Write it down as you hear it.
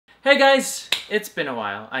Hey guys, it's been a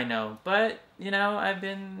while, I know, but you know, I've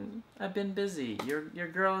been busy. Your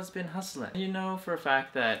girl has been hustling. You know for a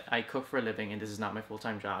fact that I cook for a living and this is not my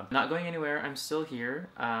full-time job. Not going anywhere, I'm still here.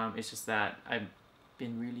 It's just that I've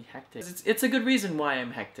been really hectic. It's a good reason why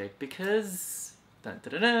I'm hectic because dun,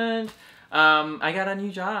 dun, dun, dun, I got a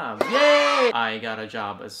new job. Yay! I got a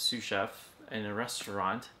job as sous chef in a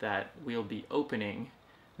restaurant that will be opening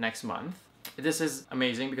next month. This is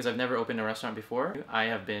amazing because I've never opened a restaurant before. I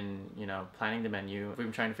have been, you know, planning the menu. We've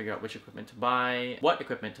been trying to figure out which equipment to buy, what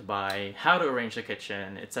equipment to buy, how to arrange the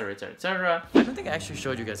kitchen, etc, etc, etc. I don't think I actually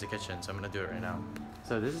showed you guys the kitchen, so I'm gonna do it right now.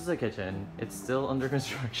 So this is the kitchen. It's still under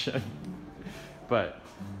construction. But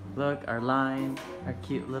look, our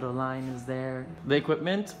cute little line is there. The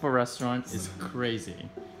equipment for restaurants is crazy.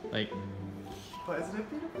 Like, but isn't it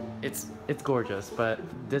beautiful? It's gorgeous, but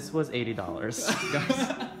this was $80.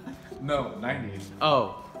 Guys. No, 90.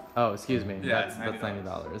 Oh, excuse me. Yeah, that's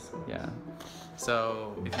 $90. Yeah.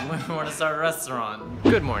 So if you want to start a restaurant.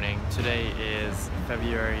 Good morning. Today is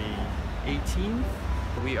February 18th.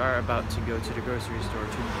 We are about to go to the grocery store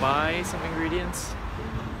to buy some ingredients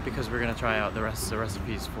because we're gonna try out the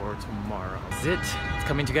recipes for tomorrow. It's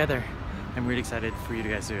coming together. I'm really excited for you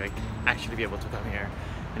guys to actually be able to come here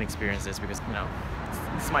and experience this because, you know,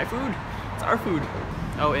 it's my food. It's our food.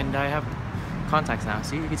 Oh, and I have contacts now.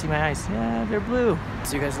 See, you can see my eyes. Yeah, they're blue.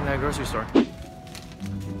 See you guys in the grocery store.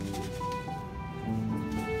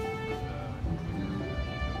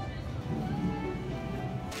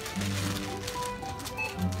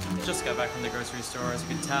 Just got back from the grocery store. As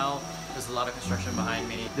you can tell, there's a lot of construction behind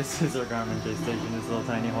me. This is our garmentry station, this little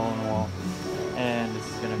tiny hole in the wall. And this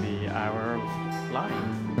is gonna be our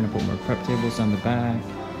line. We're gonna put more prep tables on the back.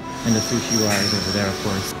 And the sushi wires over there, of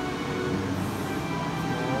course.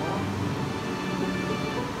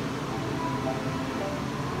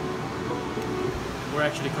 We're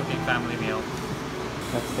actually cooking family meal.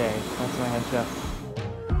 That's Dave. That's my head chef.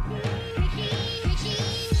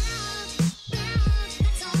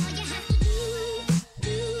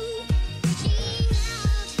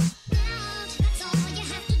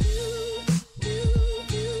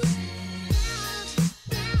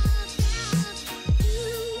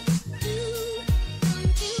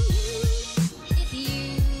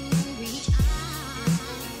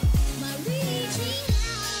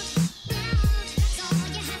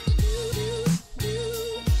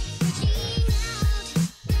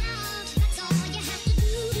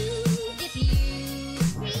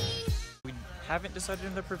 Haven't decided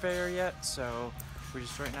on the purveyor yet, so we're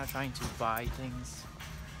just right now trying to buy things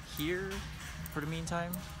here for the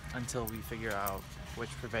meantime until we figure out which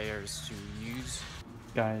purveyors to use.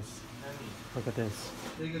 Guys, look at this.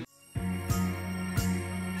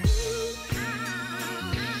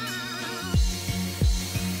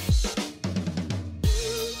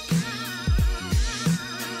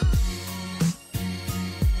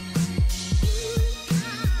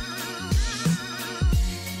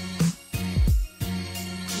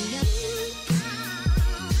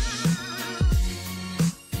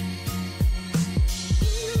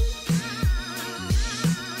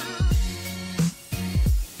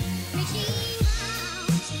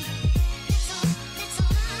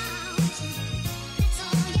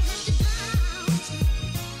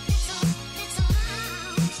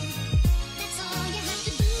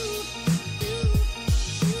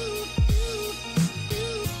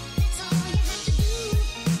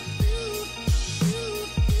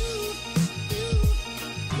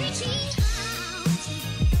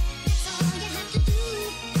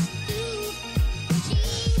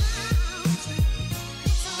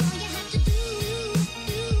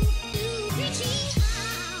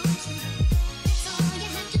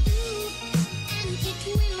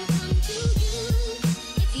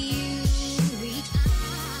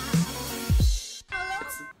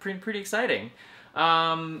 Pretty exciting.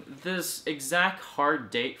 This exact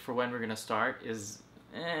hard date for when we're gonna start is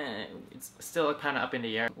it's still kind of up in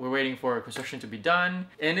the air. We're waiting for construction to be done,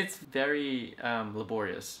 and it's very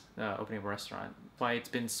laborious opening a restaurant. Why it's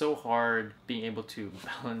been so hard being able to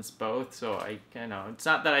balance both. So I know it's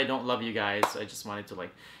not that I don't love you guys. I just wanted to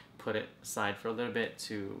like put it aside for a little bit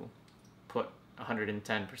to put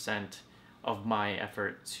 110% of my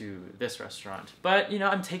effort to this restaurant. But you know,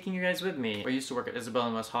 I'm taking you guys with me. I used to work at Isabel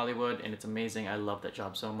in West Hollywood and it's amazing. I love that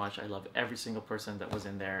job so much. I love every single person that was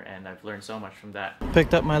in there and I've learned so much from that.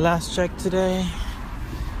 Picked up my last check today.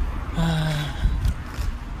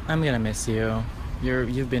 I'm gonna miss you.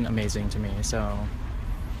 You've been amazing to me, so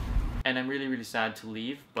And I'm really, really sad to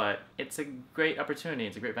leave, but it's a great opportunity.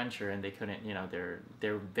 It's a great venture, and they couldn't, you know, they're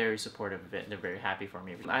very supportive of it. They're very happy for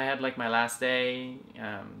me. I had like my last day.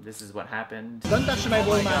 This is what happened. Don't touch my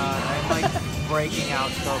ball, man. I'm like breaking out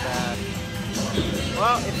so bad.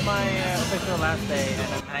 Well, it's my official last day,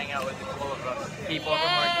 and I'm hanging out with the cool people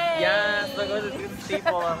from work. Yes, look at these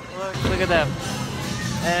people. Look at them.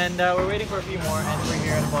 And we're waiting for a few more, and we're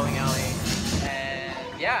here at the bowling alley. And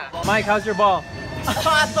yeah. Mike, how's your ball?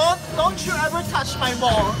 Don't you ever touch my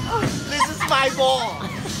ball. This is my ball.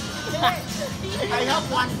 I have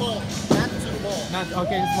one ball, not two balls. Not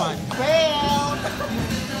okay, just one. Fail.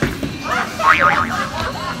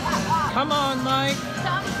 Come on, Mike.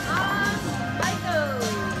 Come on, Michael.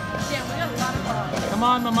 Damn, we got a lot of balls. Come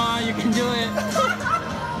on, Mama, you can do it.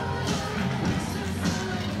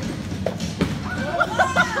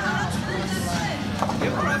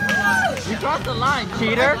 You crossed the line,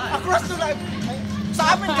 cheater. Across the line.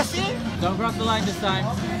 Sa amin kasi. Don't cross the line this time.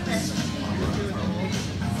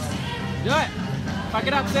 Do it. Fuck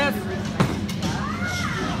it up, sis.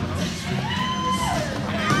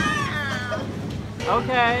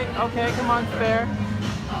 Okay, come on, spare.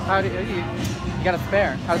 How do you got a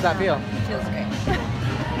spare? How does that feel? Feels great.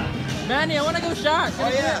 Manny, I want to go shot. Oh,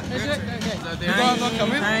 yeah.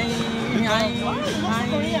 Okay.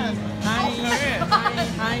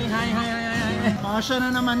 Siya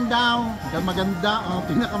na naman daw. Maganda,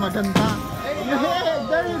 pinakamaganda. Yeah,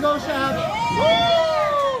 there you go, Shaq.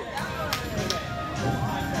 Woo!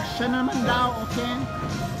 Siya naman daw, okay?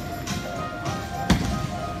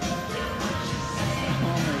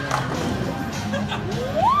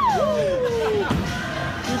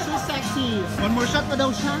 You're so sexy. One more shot pa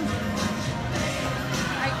daw siya.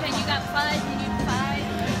 Alright, Ken, you got 5. You need 5.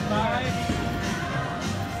 5.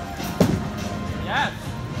 Yes.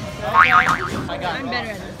 I got I'm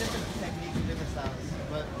better at this. different techniques, different styles.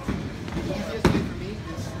 But the easiest way for me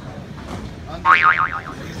is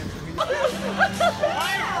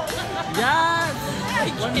Yes.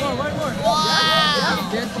 One more.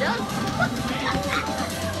 Wow. Yes.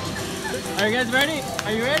 Are you guys ready?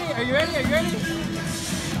 Are you ready?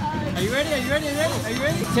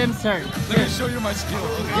 Tim's turn. Let me show you my skill.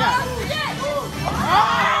 Okay. Yeah.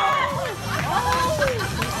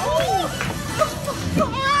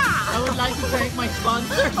 I would like to thank my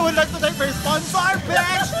sponsor. I would like to thank my sponsor,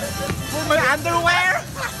 bitch! For my underwear!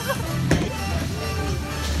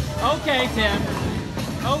 Okay, Tim.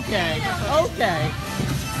 Okay.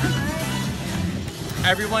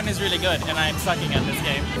 Everyone is really good, and I'm sucking at this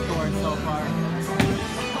game. Scored so far.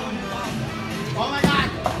 Oh my god!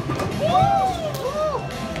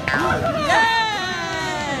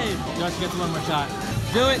 Yay! Josh gets one more shot.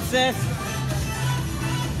 Do it, sis.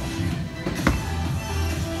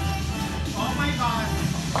 Oh my god!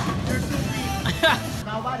 You're so weak.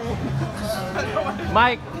 Nobody.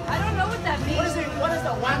 Mike. I don't know what that means. What is it? What is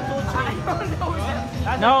the 1, 2, 3? I don't know what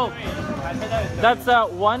that No. That's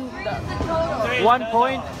one. Where's the total? 1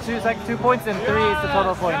 point, 2 points, and 3 is the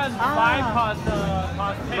total point.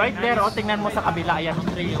 Right there, o, tingnan mo sa kabila. Ayan, yung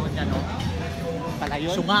 3 yun, yan, o. Pala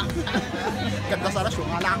yun. Sunga. Ganda sana,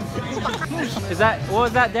 sunga lang. What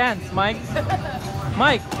was that dance, Mike?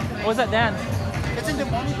 Mike, what was that dance? It's in the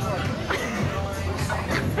monitor.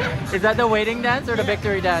 Is that the waiting dance or the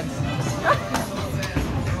victory dance?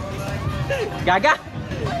 Gaga!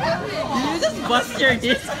 Did you just bust your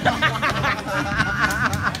knees?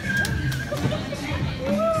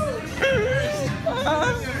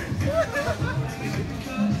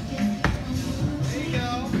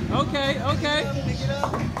 Okay.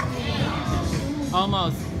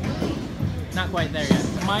 Almost. Not quite there yet.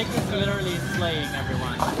 Mike is literally slaying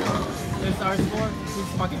everyone. This is our score. He's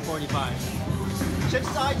fucking 45. Chip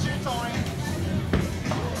side, chip side.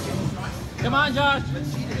 Come on, Josh.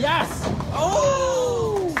 Yes.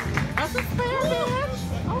 Oh, that's a fair match.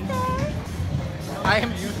 Okay.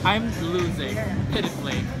 I'm losing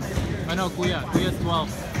pitifully. I know, Kuya's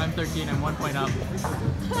 12. I'm 13. I'm 1 point up.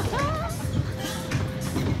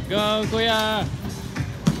 Go, Kuya.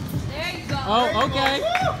 There you go. Oh, okay.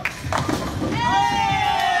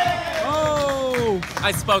 Oh,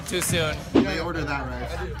 I spoke too soon. I ordered that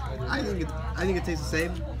rice. I think it tastes the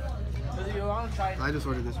same. I just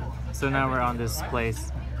ordered this one. So now we're on this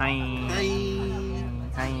place. Hi.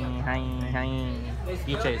 Hi. Hi.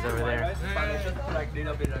 Iche's over there.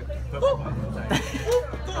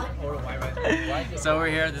 So we're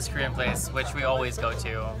here at this Korean place, which we always go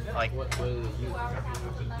to, like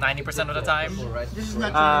 90% of the time. This is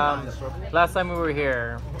not Last time we were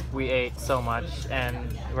here, we ate so much, and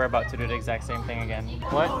we're about to do the exact same thing again.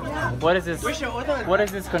 What is this? What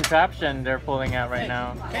is this contraption they're pulling out right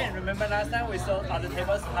now? Ken, remember last time we saw on the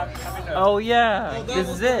tables having a... Oh yeah, this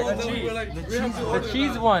is it. The The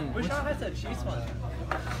cheese one. Which one has the cheese one?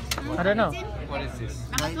 I don't know. What is this?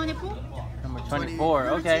 Number 24.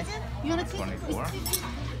 Okay. You want to 24?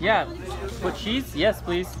 Yeah. Put cheese? Yes,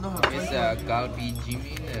 please. It's galbi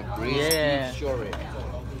jimin, braised Yeah. beef shore.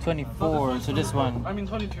 24. So this one. I mean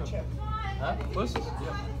 22. Huh? What's this?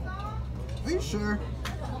 Are you sure?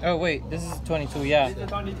 Oh wait, this is 22. Yeah. It's the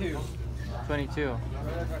 22. 22.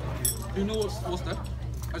 You know what's that?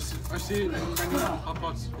 I see it in many hot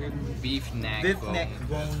pots in Beef neck. Beef bone. neck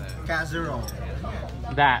bone casserole.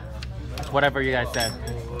 That. Whatever you guys said.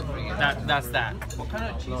 That's that. What kind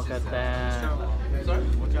of cheese Look is at that? that. Sorry?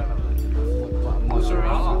 What kind of...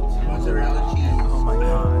 Mozzarella. Mozzarella cheese. Oh my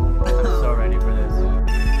god. I'm so ready for this.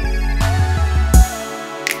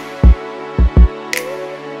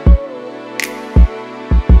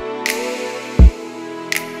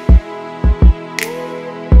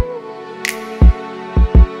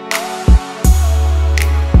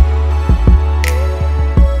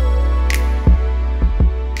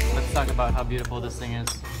 Let's talk about how beautiful this thing is.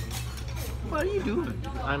 What are you doing?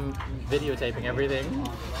 I'm videotaping everything.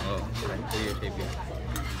 Oh, videotaping.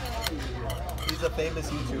 He's a famous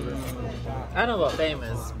YouTuber. I don't know about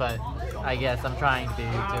famous, but I guess I'm trying to be a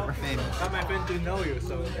YouTuber. Famous. Got my friend to know you,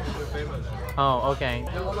 so you're famous. Oh, okay.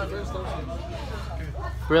 Yeah, all my friends know.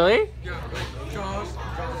 Really? Yeah, like Charles,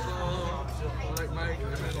 like Mike,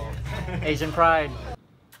 and then Asian pride.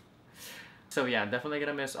 So yeah, definitely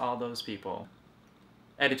gonna miss all those people.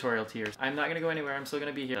 Editorial tears. I'm not gonna go anywhere, I'm still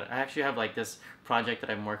gonna be here. I actually have like this project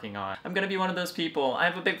that I'm working on. I'm gonna be one of those people. I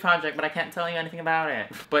have a big project, but I can't tell you anything about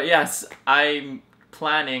it. But yes, I'm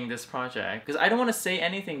planning this project because I don't want to say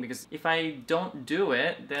anything, because if I don't do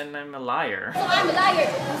it, then I'm a liar. So I'm a liar.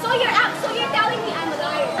 So you're telling me I'm a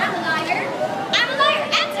liar. I'm a liar. I'm a liar.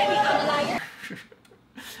 Answer me. I'm a liar.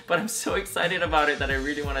 But I'm so excited about it that I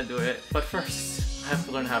really want to do it. But first, I have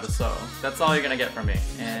to learn how to sew. That's all you're gonna get from me.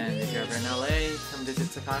 And if you're ever in LA, come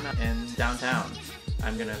visit Sakana in downtown.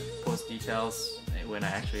 I'm gonna post details when I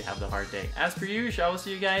actually have the hard day. As per usual, I will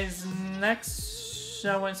see you guys next,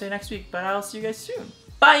 I wouldn't say next week, but I'll see you guys soon.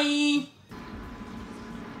 Bye!